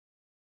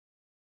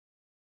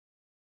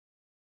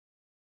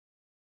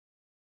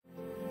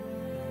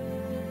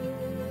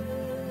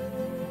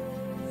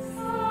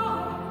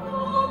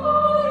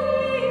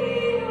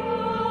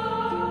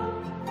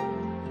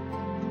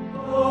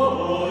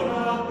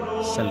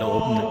Sa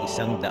loob ng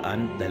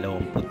 126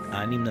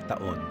 na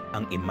taon,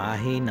 ang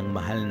imahe ng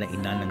mahal na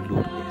ina ng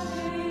Lourdes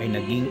ay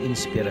naging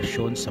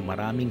inspirasyon sa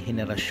maraming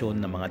henerasyon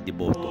ng mga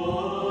deboto.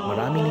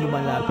 Maraming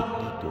lumalapit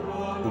dito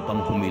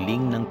upang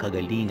humiling ng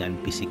kagalingan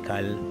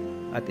pisikal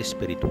at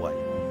espiritual.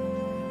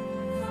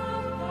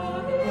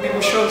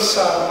 Debosyon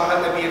sa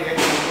mahal na Birhen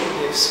ng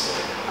Lourdes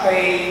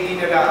ay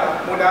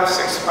dinala mula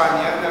sa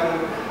Espanya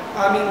ng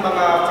aming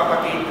mga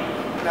kapatid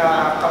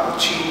na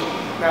Capuchino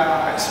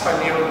na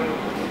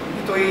Espanyol.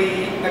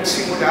 Ito'y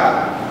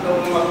nagsimula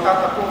noong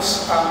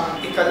magtatapos ang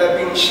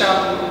ika-19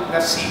 na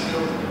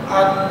siglo.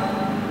 At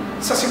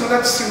sa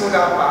simula't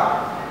simula pa,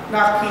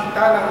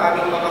 nakita ng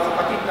aming mga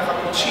kapatid na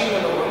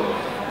Capuchino noon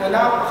na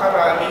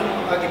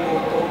napakaraming mga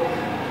deboto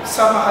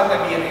sa mahal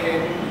na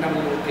Birhen ng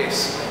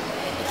Lourdes.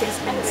 It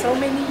has been so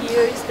many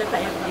years that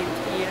I have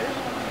lived here.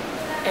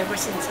 Ever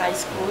since high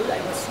school, I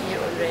was here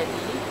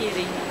already,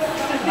 hearing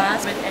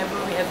Mass. Whenever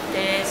we have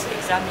tests,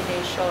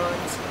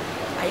 examinations,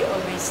 I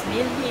always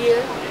kneel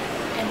here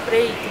and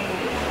pray to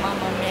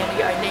Mama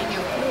Mary, Our Lady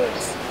of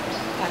Lourdes,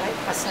 para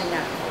ipasa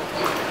niya ako.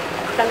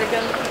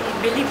 Talagang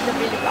believe na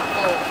believe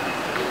ako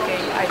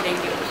kay Our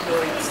Lady of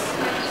Lourdes.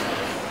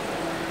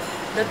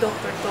 The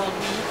doctor told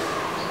me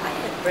I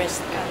had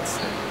breast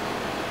cancer.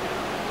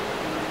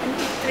 And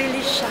it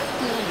really shocked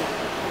me.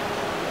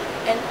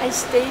 And I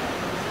stayed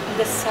on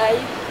the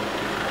side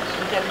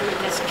of the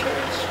Lourdes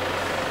Church.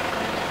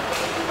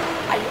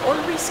 I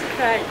always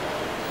cried,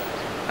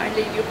 Our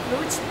Lady of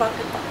Lourdes,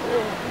 bakit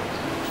ako?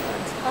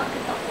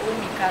 Bakit ako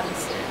may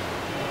cancer?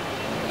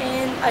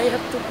 And I had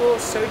to go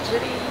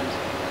surgery.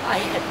 I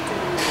had to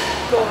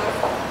go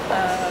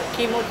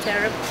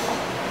chemotherapy.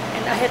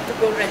 And I had to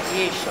go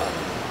radiation.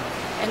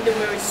 And there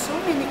were so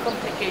many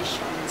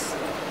complications.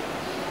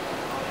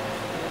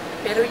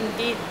 Pero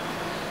indeed,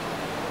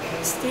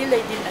 still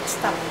I did not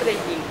stop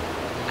praying.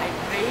 I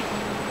prayed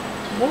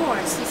more,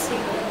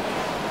 ceasingly.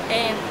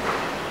 And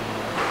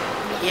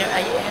here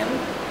I am,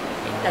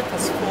 and that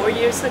was 4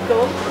 years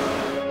ago.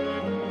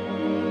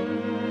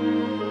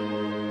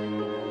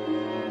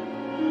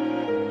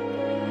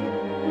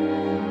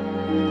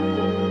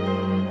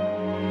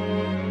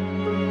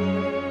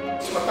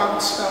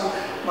 Matapos ng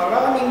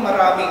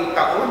maraming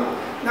taon,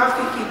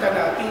 nakikita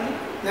natin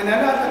na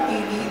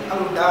nananatili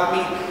ang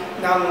dami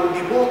ng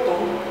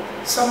deboto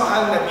sa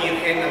mahal na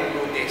Birhen ng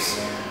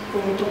Lourdes.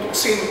 Kung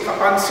tutuksin,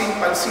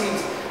 kapansin-pansin,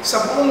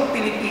 sa buong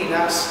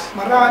Pilipinas,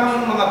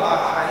 maraming mga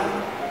bahay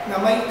na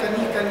may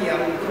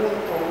kani-kaniyang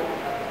grupo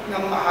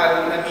ng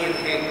mahal na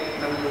Birhen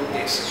ng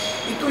Lourdes.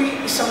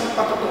 Ito'y isang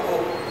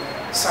patotoo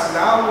sa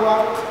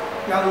lawak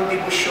ng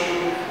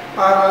debosyon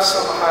para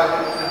sa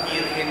mahal na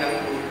Birhen ng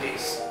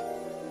Lourdes.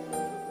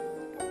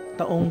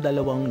 Taong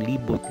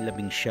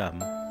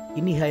 2019,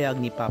 inihayag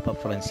ni Papa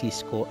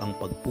Francisco ang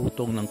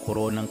pagputong ng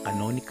koronang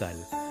canonical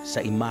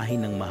sa imahe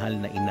ng mahal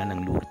na ina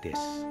ng Lourdes.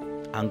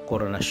 Ang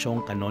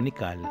koronasyong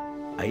canonical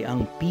ay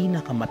ang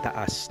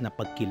pinakamataas na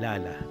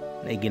pagkilala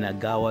na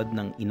iginagawad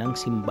ng inang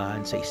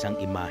simbahan sa isang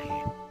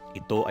imahe.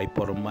 Ito ay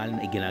formal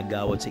na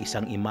iginagawad sa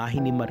isang imahe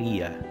ni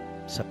Maria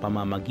sa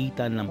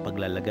pamamagitan ng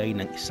paglalagay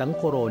ng isang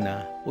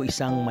korona o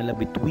isang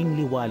malabituing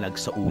liwanag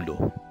sa ulo.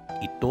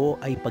 Ito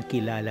ay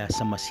pagkilala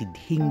sa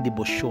masidhing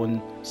debosyon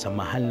sa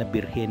mahal na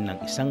birhen ng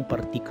isang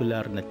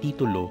partikular na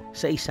titulo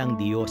sa isang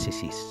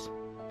diocese.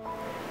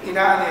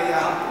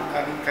 Inaanyayahan po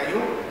namin kayo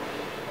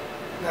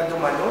na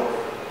dumalo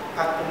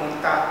at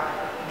pumunta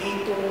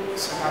dito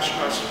sa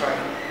National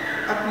Shrine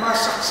at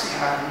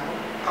masaksihan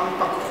ang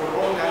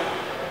pagkukorona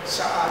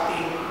sa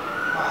ating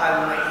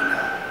mahal na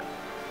ina.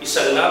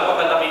 Isang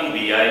napakalaking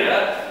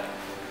biyaya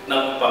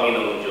ng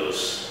Panginoong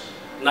Diyos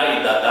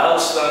na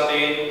idadaos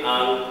natin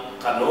ang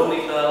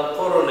Canonical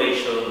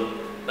Coronation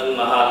ng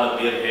mahal na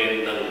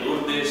Birhen ng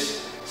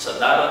Lourdes sa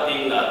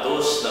darating na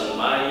 2 ng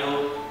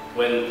Mayo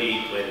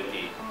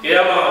 2020.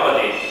 Kaya mga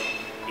kapatid,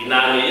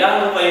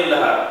 inaanyayahan ko kayong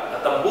lahat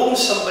at ang buong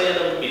sambayan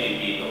ng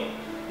Pilipino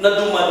na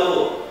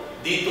dumalo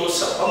dito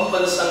sa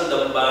pambansang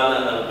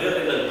dambana ng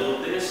Birhen ng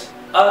Lourdes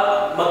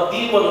at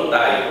magdiwang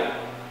tayo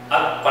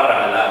at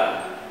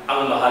parangalan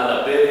ang mahal na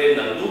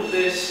Birhen ng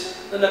Lourdes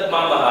na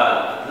nagmamahal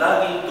at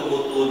laging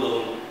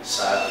tumutulong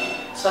sa atin.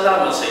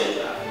 Salamat sa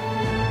inyo.